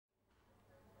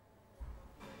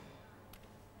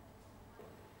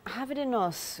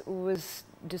Haverdinos was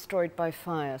destroyed by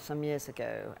fire some years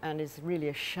ago and is really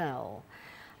a shell.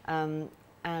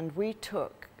 And we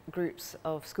took groups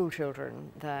of school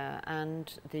children there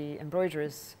and the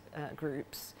embroiderers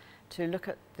groups to look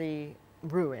at the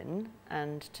ruin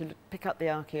and to pick up the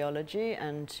archaeology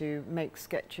and to make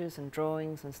sketches and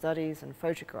drawings and studies and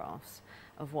photographs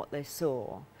of what they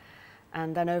saw.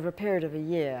 And then over a period of a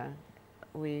year,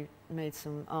 we made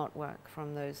some artwork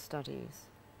from those studies.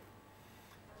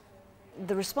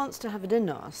 The response to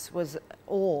Haverdinos was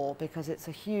awe, because it's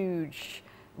a huge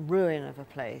ruin of a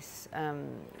place,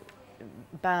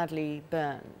 badly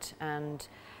burnt, and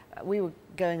we were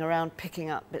going around picking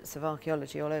up bits of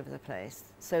archaeology all over the place.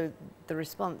 So the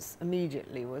response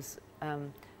immediately was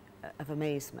of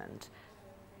amazement.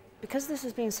 Because this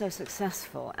has been so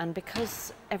successful and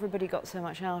because everybody got so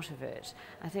much out of it,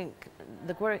 I think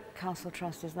the Gwrych Castle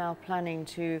Trust is now planning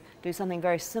to do something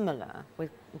very similar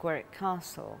with Gwrych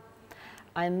Castle.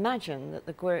 I imagine that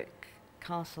the Gwrych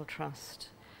Castle Trust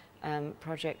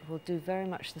project will do very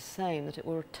much the same, that it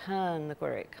will return the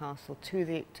Gwrych Castle to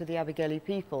the Abergele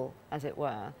people, as it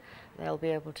were. They'll be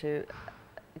able to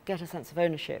get a sense of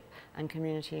ownership and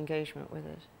community engagement with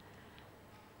it.